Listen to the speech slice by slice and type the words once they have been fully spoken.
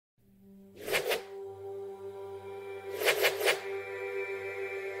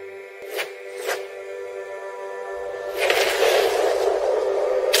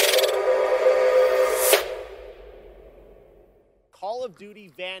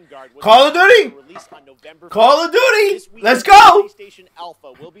Duty Vanguard. Call of Duty. Released on November 5th. Call of Duty. This week, Let's go. PlayStation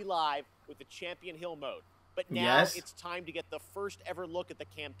Alpha will be live with the Champion Hill mode. But now it's time to get the first ever look at the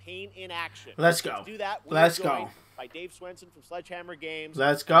campaign in action. Let's go. To do that, Let's go. By Dave Swenson from Sledgehammer Games.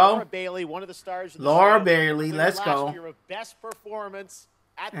 Let's go. Laura Bailey, one of the stars of the Laura show. Bailey, let's go. Last year of best performance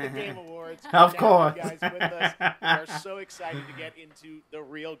at the Game Awards. Of course. You guys with us. We are so excited to get into the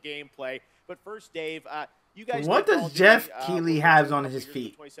real gameplay. But first, Dave, you guys. What does Jeff Keighley have on his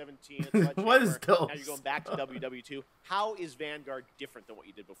feet? 2017 What is those? Now you're going back to WW2. How is Vanguard different than what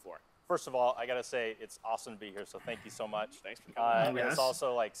you did before? First of all, I gotta say it's awesome to be here. So thank you so much. Thanks for coming. And it's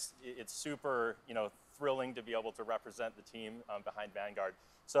also like it's super, thrilling to be able to represent the team behind Vanguard.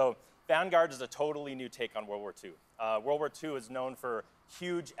 So Vanguard is a totally new take on World War II. World War II is known for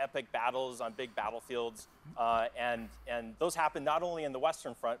huge epic battles on big battlefields, and those happen not only in the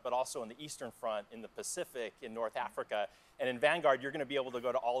Western Front, but also in the Eastern Front, in the Pacific, in North Africa. And in Vanguard, you're going to be able to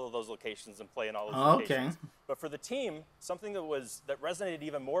go to all of those locations and play in all those locations. But for the team, something that resonated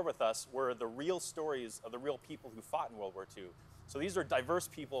even more with us were the real stories of the real people who fought in World War II. So these are diverse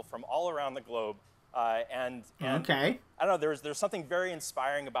people from all around the globe. I don't know, there's something very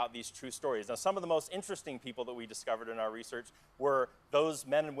inspiring about these true stories. Now, some of the most interesting people that we discovered in our research were those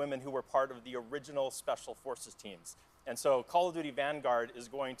men and women who were part of the original Special Forces teams. And so Call of Duty Vanguard is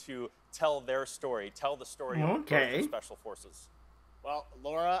going to tell their story, tell the story of the Special Forces. Well,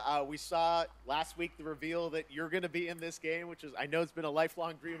 Laura, we saw last week the reveal that you're going to be in this game, which is, I know it's been a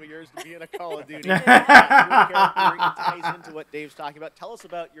lifelong dream of yours to be in a Call of Duty. Your character ties into what Dave's talking about. Tell us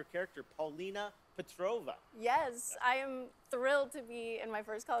about your character, Paulina Petrova. Yes, I am thrilled to be in my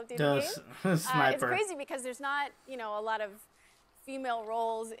first Call of Duty game. It's crazy because there's not, a lot of female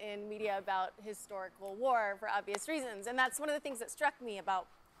roles in media about historical war for obvious reasons. And that's one of the things that struck me about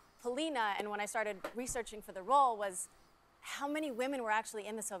Paulina, and when I started researching for the role, was how many women were actually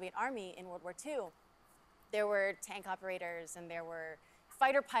in the Soviet Army in World War II. There were tank operators, and there were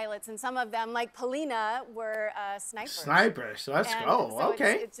fighter pilots, and some of them, like Paulina, were snipers. Snipers, let's go. So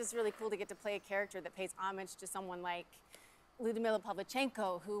it's just really cool to get to play a character that pays homage to someone like Lyudmila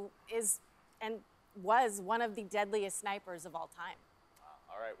Pavlichenko, who is and was one of the deadliest snipers of all time.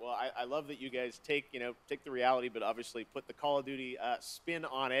 All right. Well, I love that you guys take the reality, but obviously put the Call of Duty spin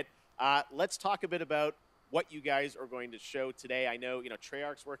on it. Let's talk a bit about what you guys are going to show today. I know,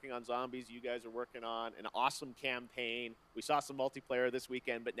 Treyarch's working on zombies. You guys are working on an awesome campaign. We saw some multiplayer this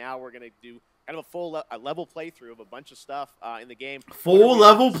weekend, but now we're going to do kind of a full level playthrough of a bunch of stuff in the game. Full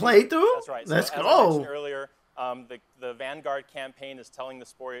level playthrough? That's right. Let's go. As I mentioned earlier, the Vanguard campaign is telling the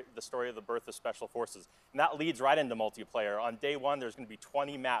story of the birth of Special Forces. And that leads right into multiplayer. On day one, there's going to be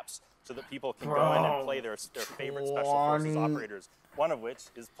 20 maps so that people can go in and play their favorite Special Forces operators, one of which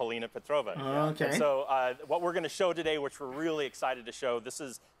is Paulina Petrova. And so what we're going to show today, which we're really excited to show, this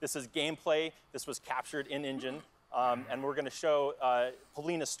is gameplay. This was captured in-engine. And we're going to show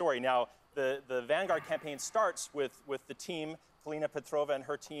Paulina's story. Now, the Vanguard campaign starts with the team, Paulina Petrova and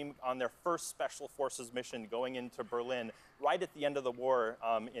her team, on their first Special Forces mission going into Berlin right at the end of the war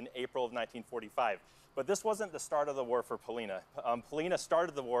in April of 1945. But this wasn't the start of the war for Paulina. Paulina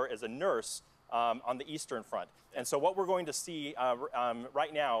started the war as a nurse on the Eastern Front. And so what we're going to see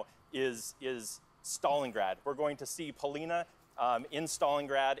right now is Stalingrad. We're going to see Paulina in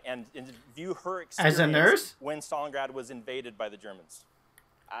Stalingrad and view her experience as a nurse when Stalingrad was invaded by the Germans.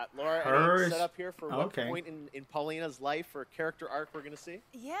 Laura, any set up here for what point in Paulina's life or character arc we're going to see?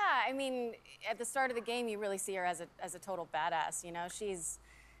 Yeah, I mean, at the start of the game, you really see her as a total badass.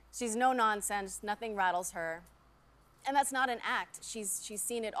 She's no nonsense. Nothing rattles her, and that's not an act. She's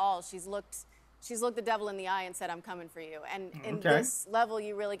seen it all. She's looked the devil in the eye and said, "I'm coming for you." And in this level,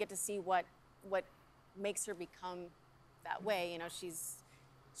 you really get to see what makes her become that way.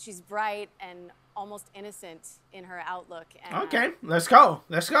 She's bright and almost innocent in her outlook. And, let's go.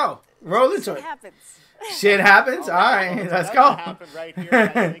 Roll into it. Shit happens. Shit happens? All right, let's go. Happen right here,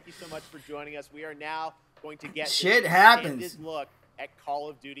 guys. Thank you so much for joining us. We are now going to get Shit happens. Look at Call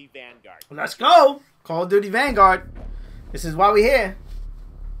of Duty Vanguard. Let's go. Call of Duty Vanguard. This is why we're here.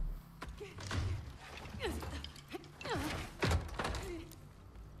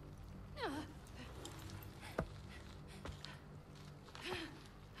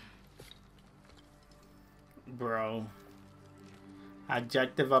 Bro.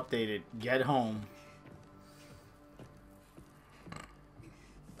 Objective updated. Get home.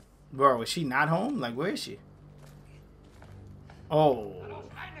 Bro, is she not home? Like, where is she? Oh.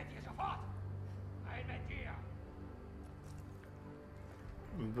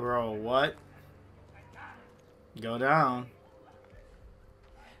 Bro, what? Go down.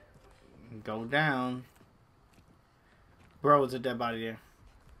 Go down. Bro, it's a dead body there.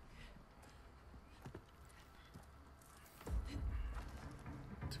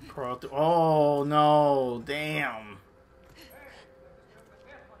 Crawl through. Oh, no. Damn.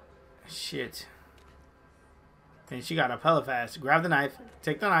 Shit. And she got up hella fast. Grab the knife.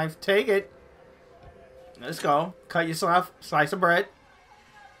 Take the knife. Take it. Let's go. Cut yourself. Slice of bread.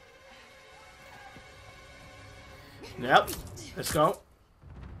 Yep. Let's go.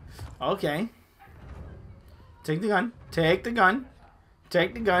 Okay. Take the gun. Take the gun.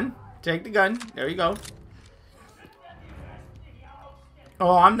 Take the gun. Take the gun. There you go.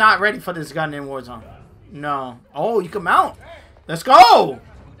 Oh, I'm not ready for this gun in Warzone. No. Oh, you can mount. Let's go.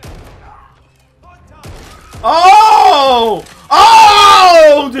 Oh!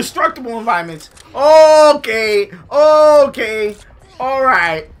 Oh! Destructible environments. Okay. Okay.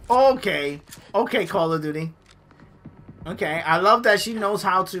 Alright. Okay. Okay, Call of Duty. Okay. I love that she knows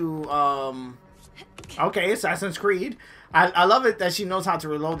how to, okay, Assassin's Creed. I love it that she knows how to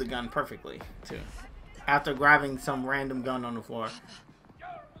reload the gun perfectly, too. After grabbing some random gun on the floor.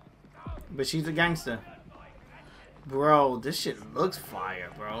 But she's a gangster. Bro, this shit looks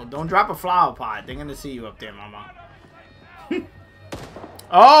fire, bro. Don't drop a flower pot. They're gonna see you up there, mama.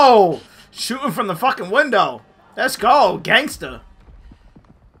 Oh! Shooting from the fucking window. Let's go, gangster.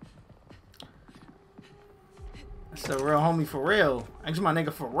 That's a real homie for real. That's my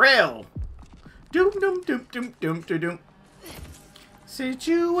nigga for real. Doom, doom, doom, doom, doom, doom, doom.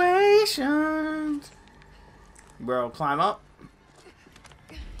 Situations. Bro, climb up.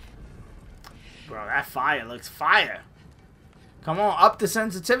 Bro, that fire looks fire. Come on, up the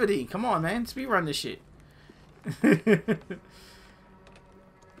sensitivity. Come on, man. Speedrun this shit.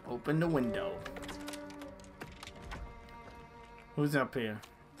 Open the window. Who's up here?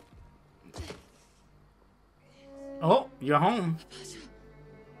 Oh, you're home.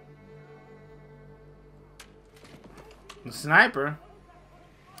 The sniper.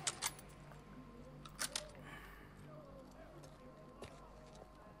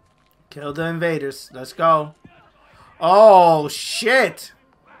 Kill the invaders. Let's go. Oh, shit.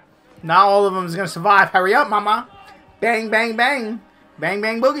 Not all of them is going to survive. Hurry up, mama. Bang, bang, bang. Bang,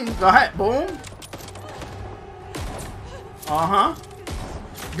 bang, boogie. Go ahead. Boom. Uh-huh.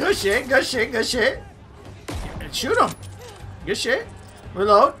 Good shit. Good shit. Good shit. Shoot him. Good shit.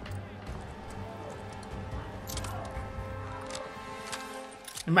 Reload.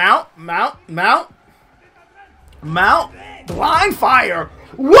 Mount. Mount. Mount. Mount. Blind fire.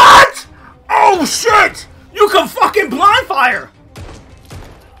 What? Oh, shit. You can fucking blind fire.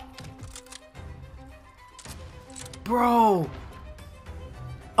 Bro.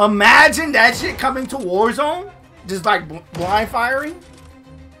 Imagine that shit coming to Warzone. Just like blind firing.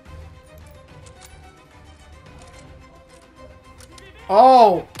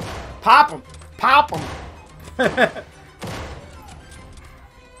 Oh. Pop him. Pop him.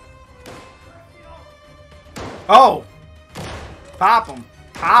 Oh. Pop him.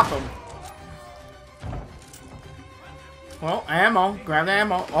 Pop him. Well, ammo. Grab the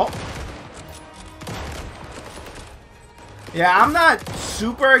ammo. Oh. Yeah, I'm not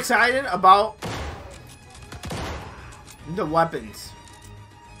super excited about the weapons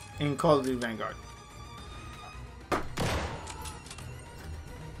in Call of Duty Vanguard.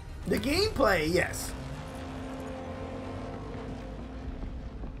 The gameplay, yes.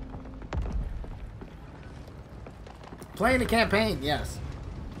 Playing the campaign, yes.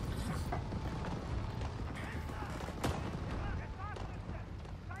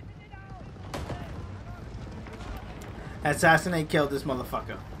 Assassinate, kill this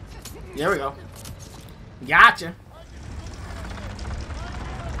motherfucker. There we go. Gotcha.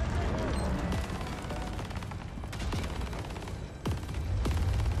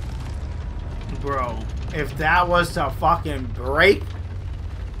 Bro, if that was to fucking break,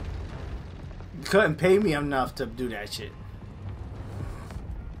 you couldn't pay me enough to do that shit.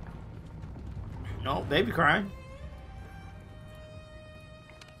 No, baby crying.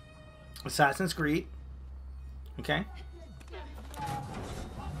 Assassin's Creed. Okay.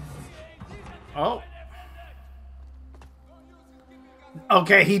 Oh.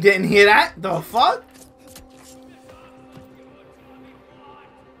 Okay, he didn't hear that? The fuck?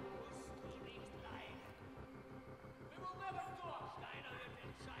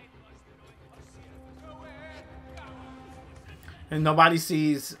 And nobody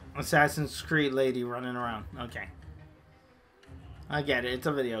sees Assassin's Creed lady running around. Okay. I get it. It's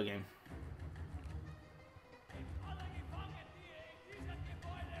a video game.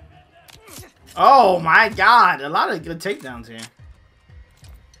 Oh my god. A lot of good takedowns here.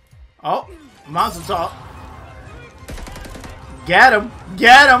 Oh. Monster Talk. Get him.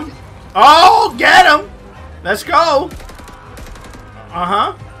 Get him. Oh, get him. Let's go.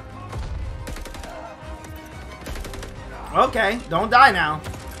 Uh-huh. Okay. Don't die now.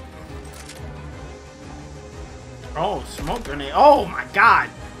 Oh, smoke grenade. Oh my god.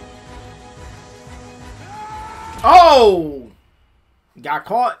 Oh! Got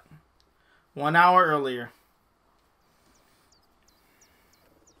caught 1 hour earlier.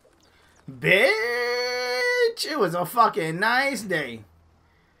 Bitch! It was a fucking nice day.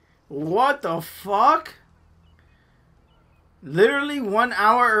 What the fuck? Literally 1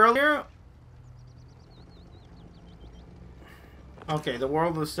 hour earlier? Okay, the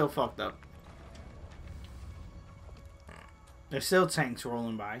world was still fucked up. There's still tanks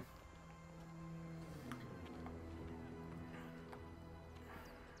rolling by.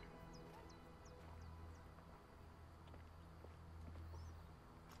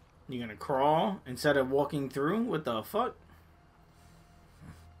 You're gonna crawl instead of walking through? What the fuck?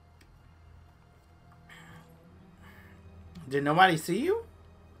 Did nobody see you?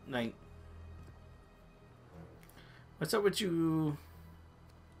 Like, what's up with you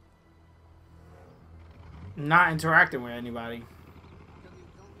not interacting with anybody?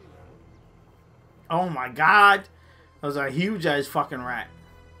 Oh my god. That was a huge ass fucking rat.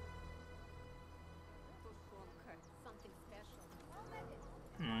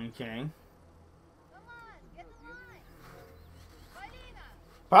 Okay.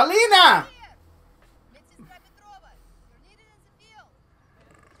 Paulina!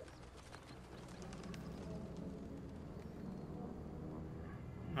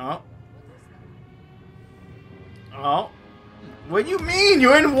 Oh. Oh. What do you mean?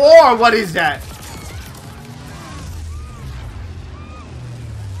 You're in war. What is that?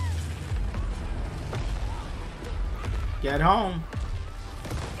 Get home.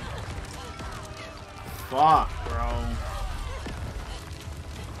 Fuck, bro.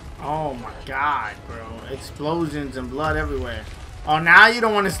 Oh my god, bro. Explosions and blood everywhere. Oh, now you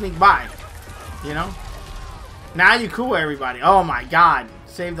don't want to sneak by. You know? Now you cool everybody. Oh my god.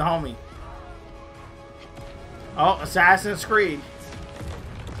 Save the homie. Oh, Assassin's Creed.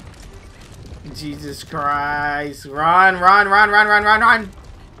 Jesus Christ. Run, run, run, run, run, run, run.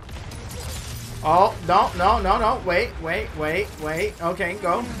 Oh, no, no, no, no. Wait, wait, wait, wait. Okay,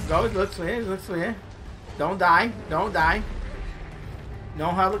 go. Go. It looks clear. It looks clear. Don't die. Don't die. No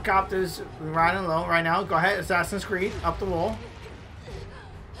helicopters riding low right now. Go ahead. Assassin's Creed. Up the wall.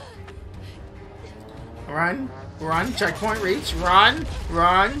 Run. Run. Checkpoint reach. Run.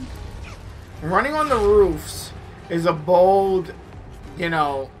 Run. Running on the roofs is a bold, you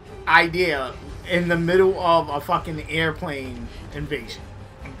know, idea in the middle of a fucking airplane invasion.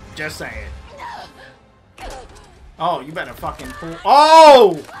 Just saying. Oh, you better fucking pull.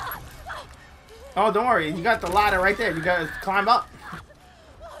 Oh! Oh, don't worry. You got the ladder right there. You gotta climb up.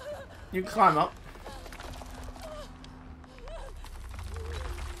 You can climb up.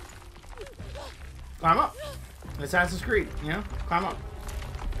 Climb up. Assassin's Creed, you know? Climb up.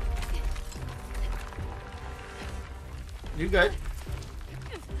 You good.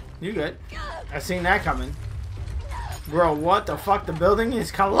 You good. I seen that coming. Bro, what the fuck? The building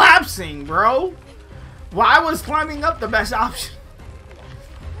is collapsing, bro. Why was climbing up the best option?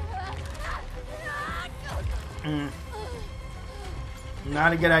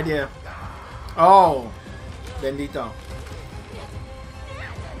 Not a good idea. Oh. Bendito.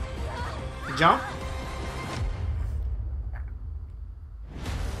 Jump.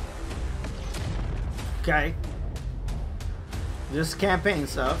 Okay. Just campaign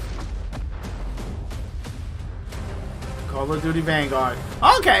stuff. Call of Duty Vanguard.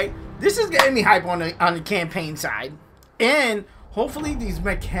 Okay. This is getting me hype on the campaign side. And hopefully these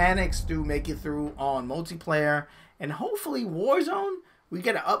mechanics do make it through on multiplayer. And hopefully Warzone, we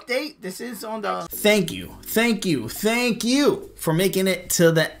get an update. This is on the... Thank you for making it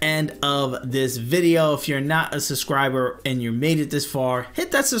to the end of this video. If you're not a subscriber and you made it this far,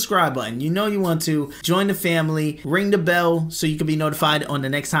 hit that subscribe button. You know you want to. Join the family. Ring the bell so you can be notified on the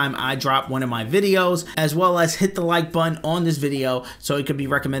next time I drop one of my videos, as well as hit the like button on this video so it could be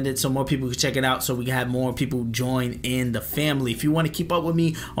recommended so more people can check it out, so we can have more people join in the family. If you want to keep up with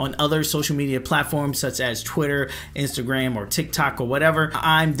me on other social media platforms such as Twitter, Instagram, or TikTok or whatever,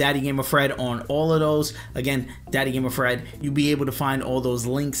 I'm DaddyGamerFred on all of those. Again, DaddyGamerFred. You'll be able to find all those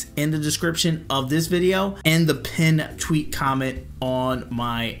links in the description of this video and the pinned tweet comment on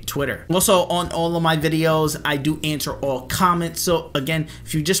my Twitter. Also, on all of my videos, I do answer all comments. So again,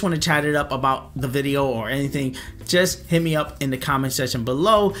 if you just want to chat it up about the video or anything, just hit me up in the comment section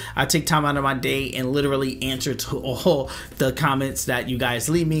below. I take time out of my day and literally answer to all the comments that you guys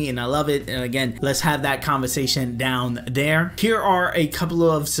leave me, and I love it. And again, let's have that conversation down there. Here are a couple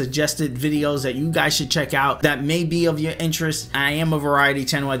of suggested videos that you guys should check out that may be of your interest. I am a variety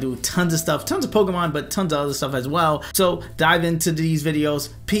channel. I do tons of stuff, tons of Pokemon, but tons of other stuff as well. So dive into these videos.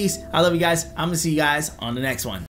 Peace. I love you guys. I'm gonna see you guys on the next one.